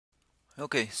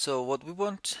Okay, so what we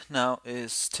want now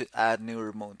is to add new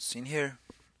remotes in here.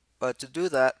 But to do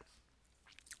that,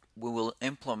 we will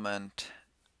implement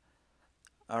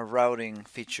a routing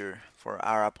feature for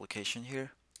our application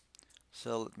here.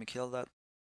 So let me kill that.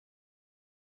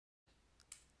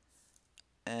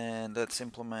 And let's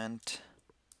implement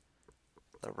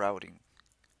the routing.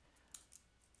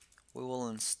 We will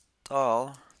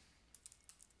install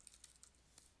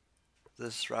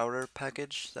this router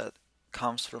package that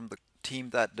comes from the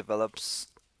team that develops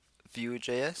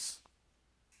Vue.js.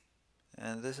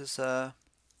 And this is a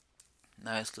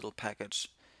nice little package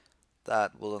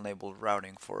that will enable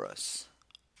routing for us.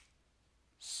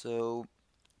 So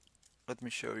let me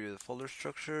show you the folder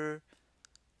structure,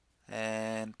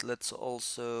 and let's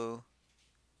also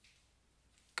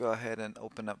go ahead and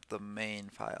open up the main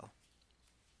file.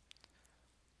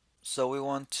 So we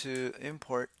want to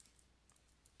import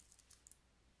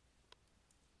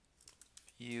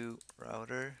Vue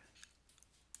Router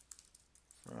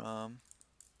from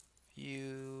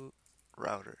Vue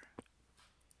Router.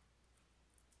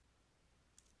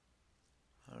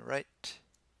 Alright.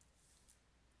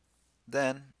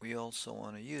 Then we also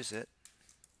want to use it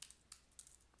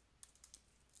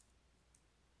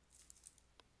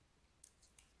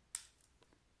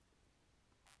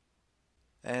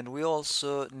and we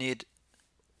also need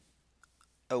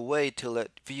a way to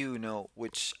let Vue know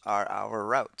which are our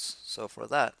routes. So for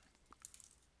that,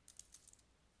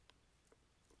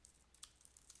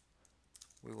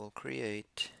 we will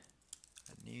create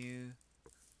a new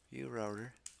Vue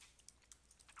router,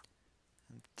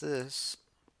 and this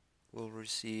will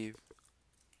receive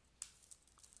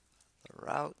the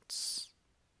routes,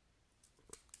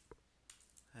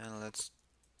 and let's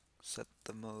set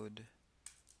the mode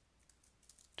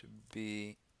to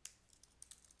be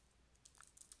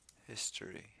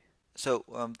history. So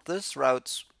this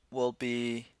routes will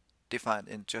be defined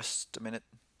in just a minute,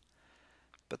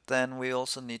 but then we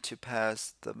also need to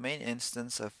pass the main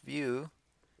instance of Vue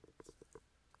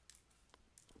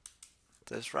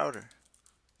this router.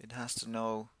 It has to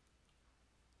know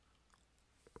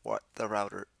what the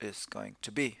router is going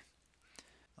to be.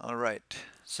 Alright,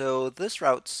 so this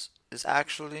routes is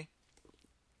actually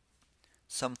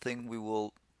something we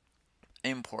will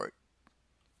import,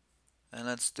 and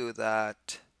let's do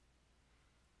that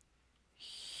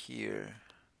here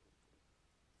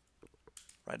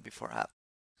right before app.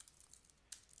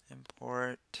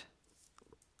 Import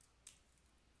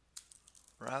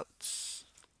routes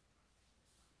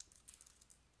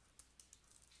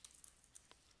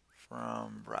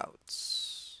from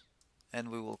routes, and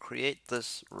we will create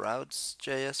this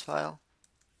routes.js file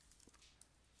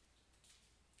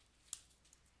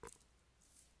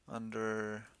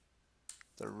under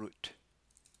the root.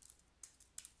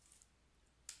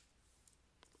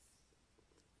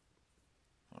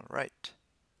 Alright.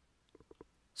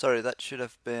 Sorry, that should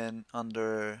have been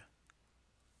under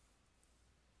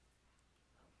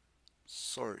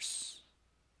source.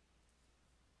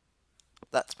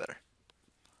 That's better.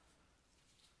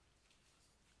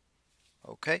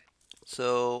 Okay,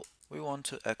 so we want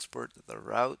to export the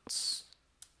routes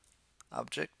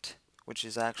object, which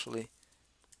is actually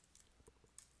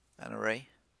an array,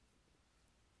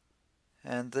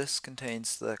 and this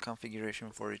contains the configuration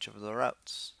for each of the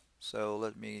routes. So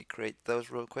let me create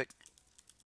those real quick.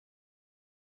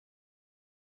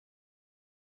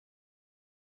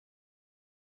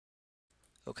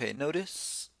 Okay,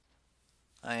 notice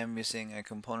I am using a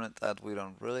component that we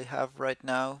don't really have right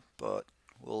now, but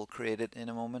we'll create it in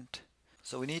a moment.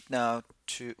 So we need now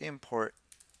to import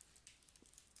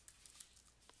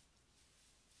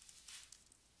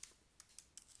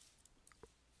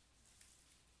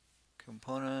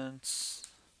components,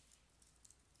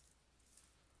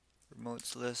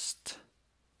 remotes list,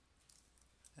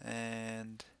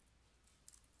 and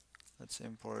let's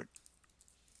import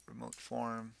remote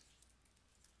form,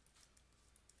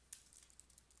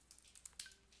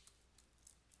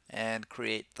 and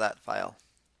create that file.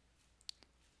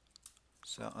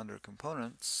 So under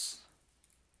components,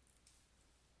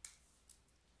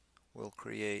 we'll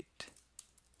create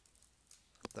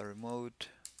the remote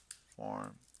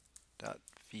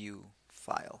form.vue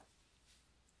file.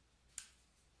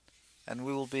 And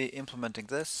we will be implementing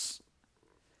this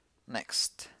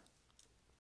next.